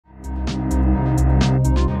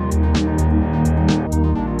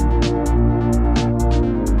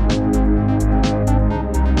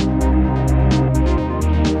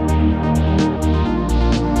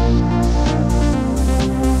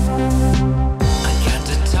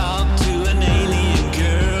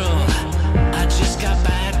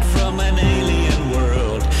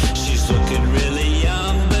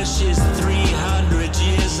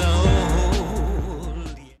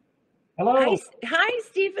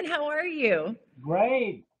Stephen, how are you?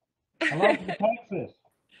 Great. Hello from Texas.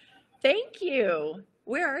 Thank you.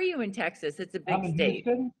 Where are you in Texas? It's a I'm big in state.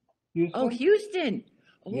 Houston. Oh, Houston? Houston.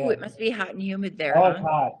 Oh, Yes. it must be hot and humid there, Oh, it's huh?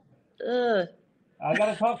 hot. Ugh. I got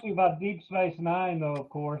to talk to you about Deep Space Nine, though, of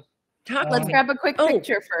course. Talk to Let's me. grab a quick Oh,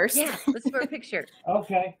 picture first. yeah, let's do a picture.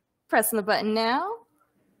 Okay. Pressing the button now.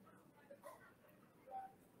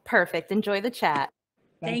 Perfect. Enjoy the chat.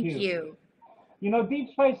 Thank you. You know,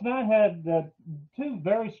 Deep Space Nine had two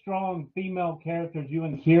very strong female characters, you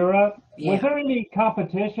and Kira. Yeah. Was there any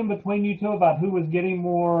competition between you two about who was getting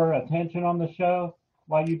more attention on the show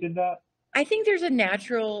while you did that? I think there's a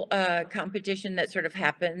natural competition that sort of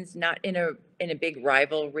happens, not in a big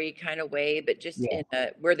rivalry kind of way, but just Yeah.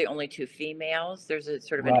 we're the only two females. There's a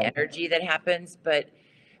sort of an Right. energy that happens, but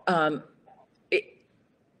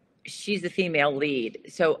she's the female lead,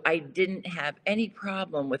 so I didn't have any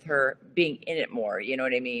problem with her being in it more. You know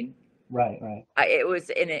what I mean? Right. It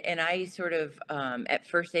was in it, and I sort of at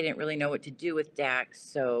first I didn't really know what to do with Dax,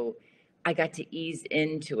 so I got to ease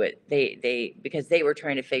into it. They because they were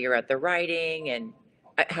trying to figure out the writing and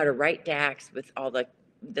how to write Dax with all the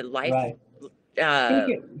life. Right.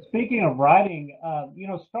 Speaking of writing, you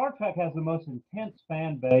know, Star Trek has the most intense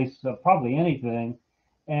fan base of probably anything,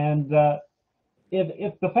 and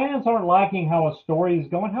if the fans aren't liking how a story is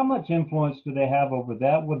going, how much influence do they have over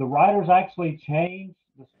that? Would the writers actually change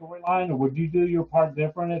the storyline, or would you do your part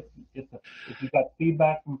different if you got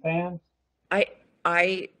feedback from fans?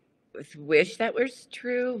 I wish that was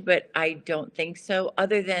true, but I don't think so.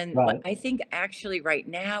 Other than Right. I think actually right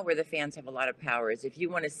now where the fans have a lot of power is if you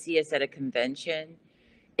want to see us at a convention,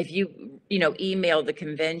 if you email the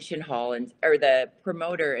convention hall or the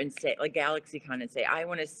promoter and say, like GalaxyCon, and say, I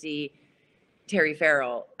want to see Terry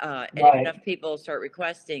Farrell, and Right. if enough people start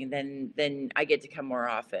requesting, then I get to come more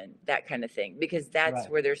often, that kind of thing, because that's Right.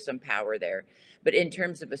 where there's some power there. But in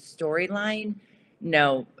terms of a storyline,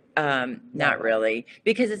 no, not really,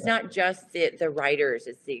 because it's not just the writers,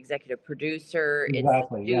 it's the executive producer,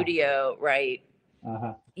 Exactly, it's the studio, right?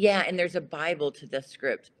 Uh-huh. Yeah, and there's a Bible to the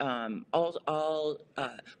script. Well,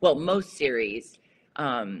 most series,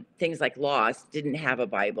 things like Lost didn't have a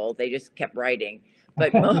Bible; they just kept writing.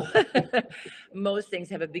 But most things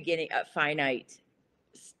have a beginning, a finite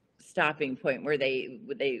stopping point where they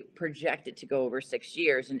project it to go over 6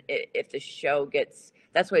 years. And if the show gets,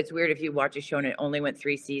 that's why it's weird if you watch a show and it only went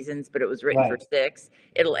 3 seasons, but it was written for 6,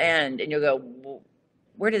 it'll end and you'll go,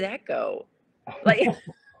 where did that go? Like,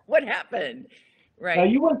 what happened? Right. Now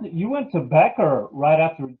you went to Becker right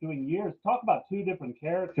after doing years. Talk about two different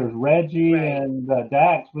characters, Reggie and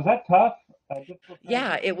Dax. Was that tough?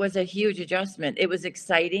 Yeah, it was a huge adjustment. It was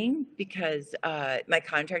exciting because my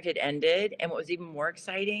contract had ended, and what was even more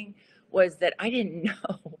exciting was that I didn't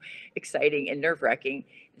know, exciting and nerve-wracking,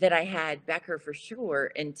 that I had Becker for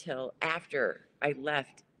sure until after I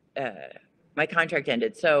left. My contract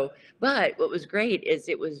ended. So, but what was great is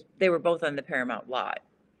they were both on the Paramount lot.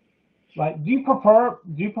 Right. Do you prefer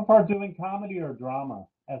doing comedy or drama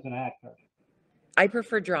as an actor? I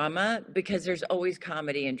prefer drama because there's always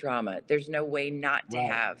comedy and drama. There's no way not to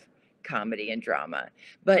have comedy and drama.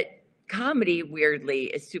 But comedy, weirdly,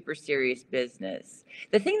 is super serious business.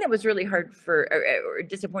 The thing that was really hard or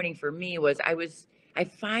disappointing for me was I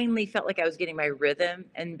finally felt like I was getting my rhythm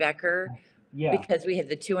in Becker. Yeah. Because we had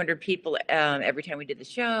the 200 people every time we did the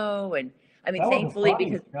show, and I mean, thankfully,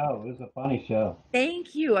 because it was a funny show.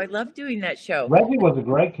 Thank you. I love doing that show. Reggie was a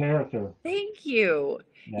great character. Thank you.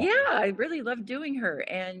 Yeah, I really loved doing her.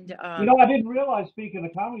 And you know, I didn't realize, speaking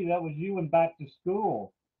of comedy, that was you and Back to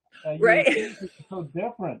School. Right. So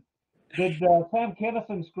different. Did Sam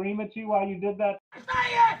Kinison scream at you while you did that? Say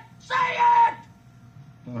it! Say it!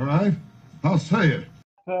 All right, I'll say it.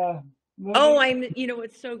 You know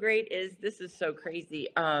what's so great is, this is so crazy.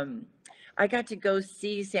 I got to go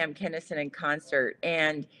see Sam Kinison in concert,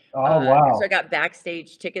 and oh wow! So I got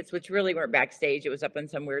backstage tickets, which really weren't backstage; it was up on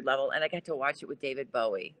some weird level, and I got to watch it with David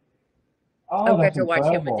Bowie. Oh, I got to watch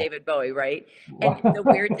him with David Bowie, right? And the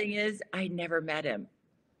weird thing is, I never met him.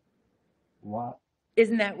 What?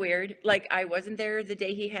 Isn't that weird? Like, I wasn't there the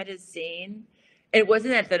day he had his scene. It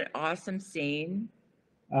wasn't at an awesome scene.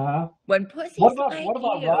 Uh-huh. When Pussy's what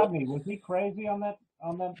about Rodney? Was he crazy on that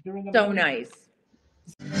during the So movie? nice.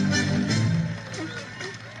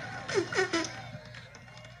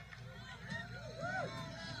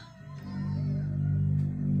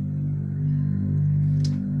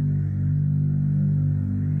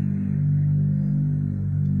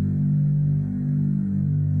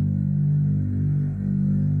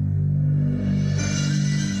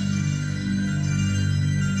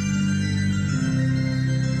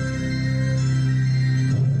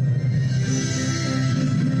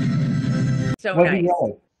 So Was he nice.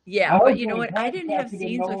 really? Yeah, I but heard you know during what? I didn't have he didn't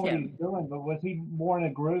scenes know with what he him. was doing, but was he more in a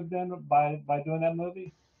groove then by doing that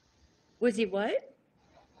movie? Was he what?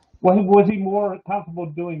 Well, was he more comfortable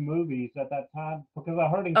doing movies at that time? Because I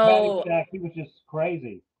heard in Oh, Caddyshack he was just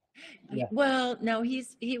crazy. Yeah, well, no, he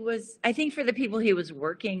was, I think for the people he was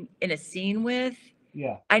working in a scene with,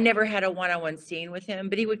 yeah. I never had a one-on-one scene with him,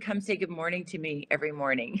 but he would come say good morning to me every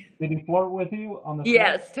morning. Did he flirt with you on the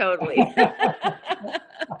Yes, set? totally.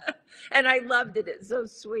 And I loved it. It's so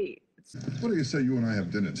sweet. What do you say you and I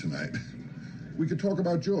have dinner tonight? We could talk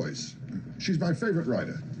about Joyce. She's my favorite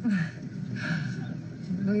writer.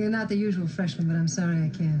 Well, you're not the usual freshman, but I'm sorry I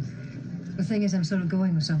can't. The thing is, I'm sort of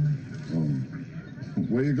going with someone. Oh,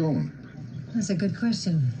 where are you going? That's a good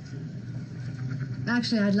question.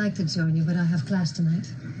 Actually, I'd like to join you, but I have class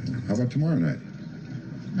tonight. How about tomorrow night?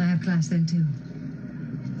 I have class then, too.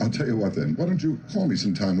 I'll tell you what then. Why don't you call me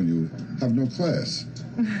sometime when you have no class?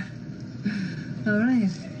 All right.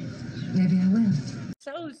 Maybe I will.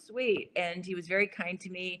 So sweet. And he was very kind to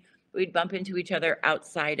me. We'd bump into each other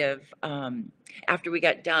outside of, after we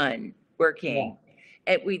got done working.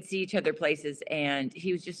 Yeah. And we'd see each other places. And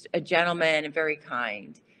he was just a gentleman and very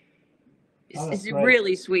kind. Oh, that's He's a great.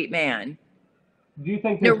 really sweet man. Do you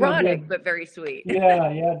think there's gonna be Neurotic, but very sweet.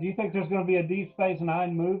 yeah. Do you think there's going to be a Deep Space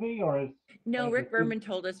Nine movie, or is? No, or is Rick it- Berman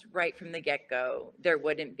told us right from the get-go there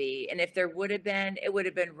wouldn't be. And if there would have been, it would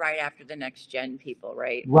have been right after the Next Gen people,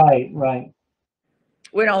 right? Right.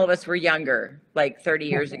 When all of us were younger, like 30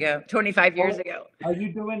 years ago, 25 years ago. Are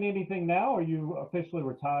you doing anything now, or are you officially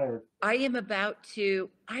retired? I am about to,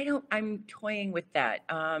 I'm toying with that.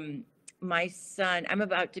 My son, I'm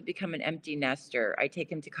about to become an empty nester. I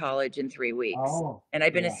take him to college in 3 weeks. Oh, And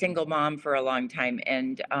I've been yeah. a single mom for a long time.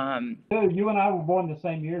 And Dude, you and I were born the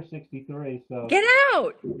same year, 63. So get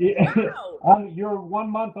out. Yeah. Wow. You're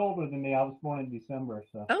 1 month older than me. I was born in December.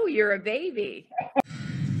 So Oh, you're a baby.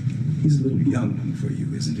 He's a little young for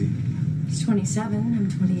you, isn't he? He's 27.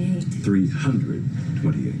 I'm 28.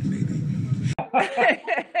 328, maybe.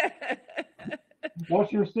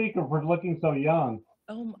 what's your secret for looking so young?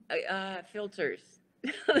 Oh, filters.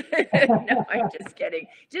 No, I'm just kidding.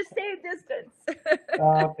 Just stay a distance.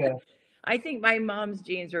 Okay. I think my mom's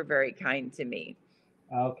genes were very kind to me.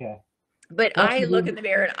 Okay. But What's I the look movie- in the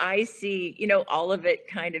mirror and I see, all of it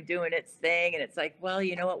kind of doing its thing. And it's like, well,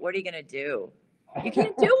 you know what are you going to do? You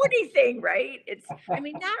can't do anything, right?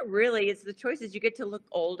 Not really. It's the choices. You get to look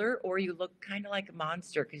older or you look kind of like a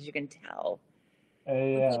monster because you can tell.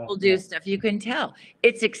 When Yeah. people do stuff, you can tell.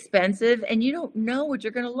 It's expensive and you don't know what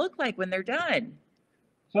you're going to look like when they're done.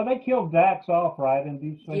 So they killed Dax off, right, in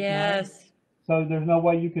Deep Space Nine? Yes. So there's no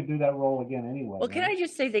way you could do that role again anyway. Well, can I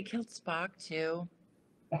just say they killed Spock too?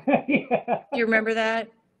 Yeah. Do you remember that?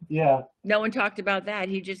 Yeah. No one talked about that.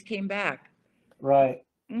 He just came back. Right.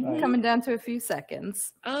 Mhm. Right. Coming down to a few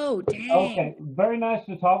seconds. Oh, dang. Okay. Very nice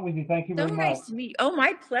to talk with you. Thank you So very much. nice to meet you. Oh,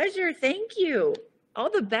 my pleasure. Thank you. All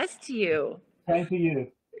the best to you. Same to you.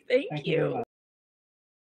 Thank Thank you very you. much.